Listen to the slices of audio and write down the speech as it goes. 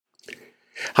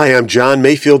Hi, I'm John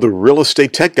Mayfield, the real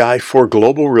estate tech guy for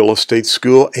Global Real Estate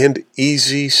School and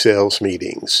Easy Sales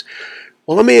Meetings.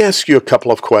 Well, let me ask you a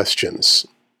couple of questions.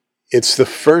 It's the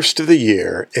first of the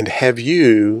year, and have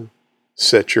you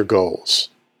set your goals?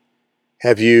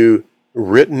 Have you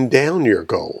written down your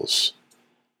goals?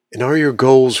 And are your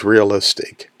goals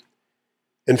realistic?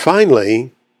 And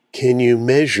finally, can you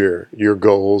measure your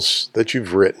goals that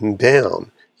you've written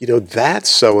down? That's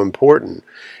so important.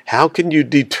 How can you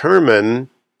determine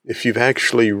if you've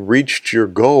actually reached your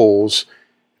goals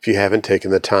if you haven't taken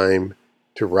the time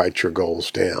to write your goals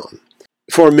down?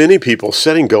 For many people,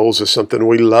 setting goals is something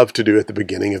we love to do at the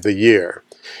beginning of the year.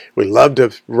 We love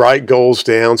to write goals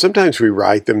down. Sometimes we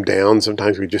write them down.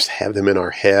 Sometimes we just have them in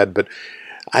our head. But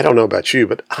I don't know about you,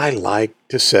 but I like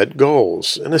to set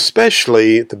goals, and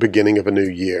especially at the beginning of a new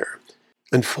year.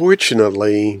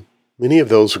 Unfortunately, many of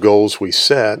those goals we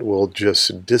set will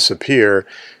just disappear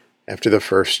after the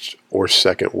first or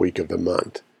second week of the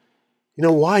month.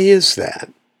 Why is that?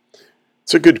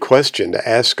 It's a good question to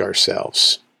ask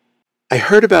ourselves. I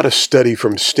heard about a study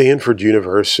from Stanford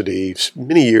University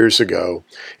many years ago,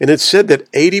 and it said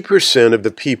that 80% of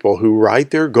the people who write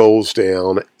their goals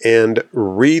down and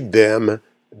read them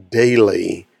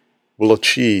daily will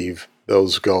achieve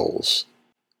those goals.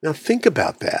 Now think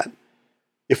about that.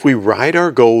 If we write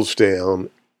our goals down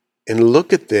and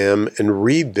look at them and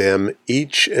read them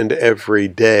each and every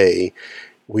day,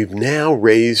 we've now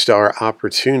raised our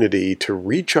opportunity to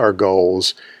reach our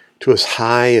goals to as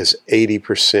high as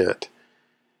 80%.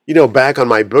 Back on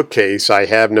my bookcase, I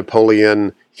have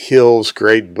Napoleon Hill's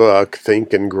great book,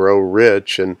 Think and Grow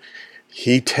Rich, and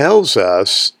he tells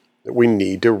us that we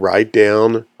need to write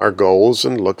down our goals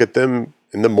and look at them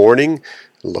in the morning,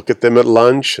 look at them at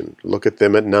lunch, and look at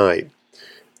them at night.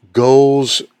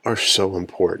 Goals are so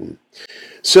important.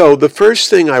 So the first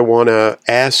thing I want to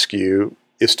ask you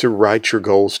is to write your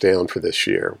goals down for this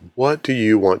year. What do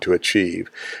you want to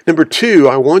achieve? Number two,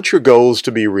 I want your goals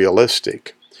to be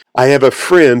realistic. I have a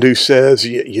friend who says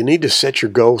you need to set your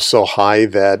goals so high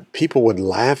that people would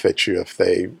laugh at you if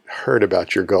they heard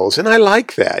about your goals. And I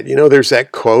like that. There's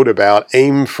that quote about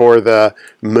aim for the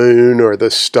moon or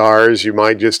the stars. You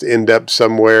might just end up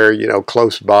somewhere,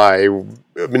 close by.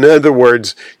 In other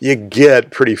words, you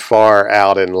get pretty far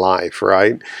out in life,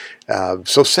 right?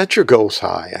 So set your goals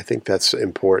high. I think that's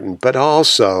important. But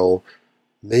also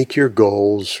make your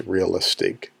goals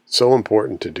realistic. So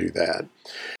important to do that.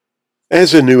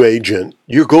 As a new agent,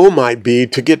 your goal might be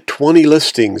to get 20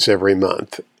 listings every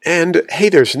month. And hey,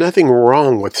 there's nothing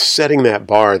wrong with setting that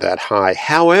bar that high.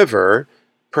 However,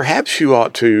 perhaps you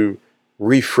ought to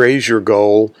rephrase your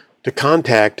goal to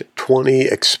contact 20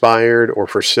 expired or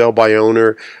for sale by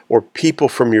owner or people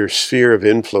from your sphere of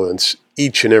influence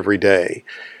each and every day.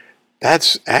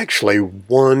 That's actually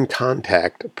one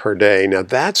contact per day. Now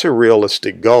that's a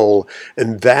realistic goal,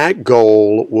 and that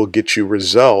goal will get you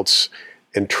results.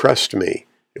 And trust me,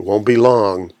 it won't be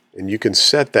long, and you can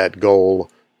set that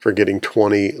goal for getting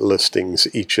 20 listings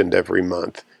each and every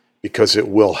month because it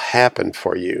will happen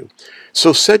for you.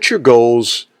 So set your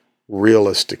goals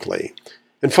realistically.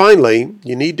 And finally,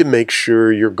 you need to make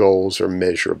sure your goals are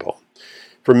measurable.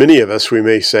 For many of us, we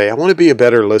may say, I want to be a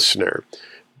better listener.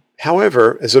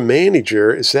 However, as a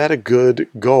manager, is that a good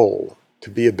goal to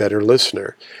be a better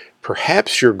listener?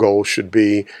 Perhaps your goal should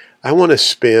be, I want to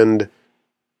spend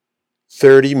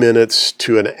 30 minutes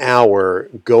to an hour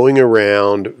going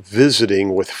around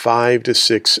visiting with 5 to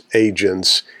 6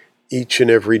 agents each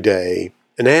and every day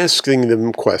and asking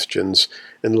them questions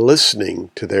and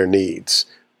listening to their needs.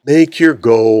 Make your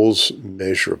goals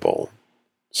measurable.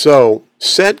 So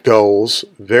set goals,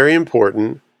 very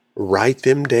important. Write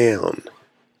them down.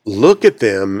 Look at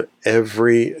them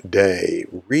every day.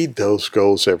 Read those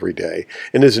goals every day.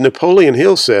 And as Napoleon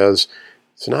Hill says,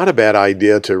 it's not a bad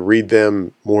idea to read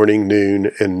them morning,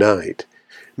 noon, and night.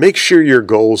 Make sure your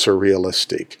goals are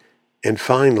realistic. And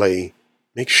finally,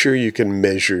 make sure you can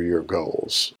measure your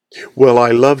goals. Well, I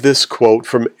love this quote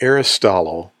from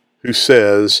Aristotle, who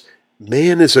says,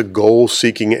 "Man is a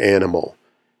goal-seeking animal.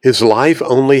 His life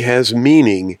only has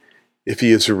meaning if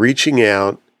he is reaching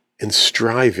out and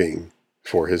striving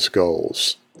for his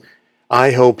goals."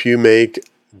 I hope you make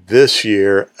this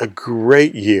year a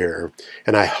great year,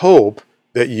 and I hope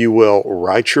that you will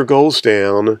write your goals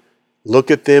down, look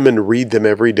at them and read them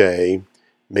every day,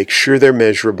 make sure they're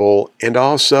measurable, and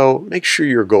also make sure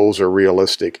your goals are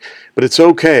realistic. But it's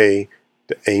okay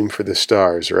to aim for the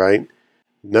stars, right?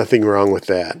 Nothing wrong with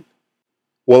that.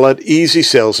 Well, at Easy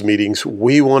Sales Meetings,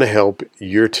 we want to help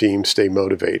your team stay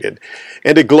motivated.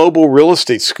 And at Global Real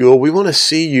Estate School, we want to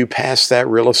see you pass that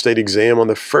real estate exam on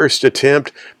the first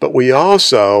attempt, but we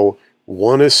also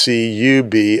want to see you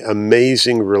be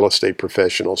amazing real estate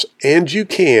professionals. And you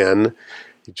can.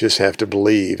 You just have to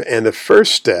believe. And the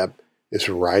first step is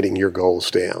writing your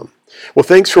goals down. Well,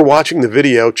 thanks for watching the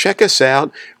video. Check us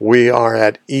out. We are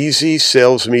at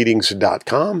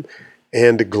easysalesmeetings.com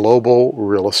and Global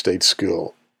Real Estate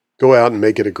School. Go out and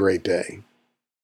make it a great day.